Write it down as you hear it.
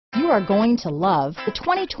are going to love the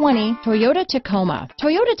 2020 Toyota Tacoma.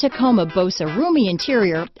 Toyota Tacoma boasts a roomy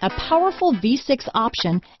interior, a powerful V6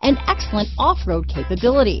 option, and excellent off-road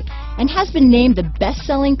capability, and has been named the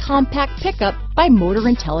best-selling compact pickup by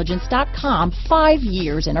MotorIntelligence.com 5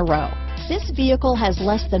 years in a row. This vehicle has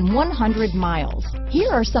less than 100 miles. Here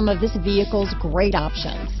are some of this vehicle's great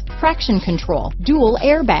options: traction control, dual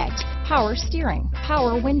airbags, power steering,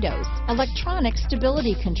 power windows, electronic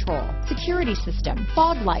stability control, security system,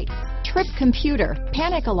 fog lights, trip computer,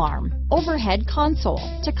 panic alarm, overhead console,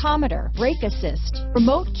 tachometer, brake assist,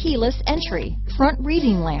 remote keyless entry, front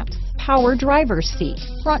reading lamps, power driver's seat,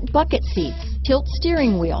 front bucket seats, tilt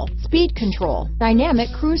steering wheel, speed control, dynamic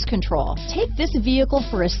cruise control. Take this vehicle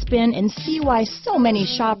for a spin and see why so many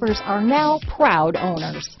shoppers are now proud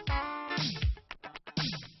owners.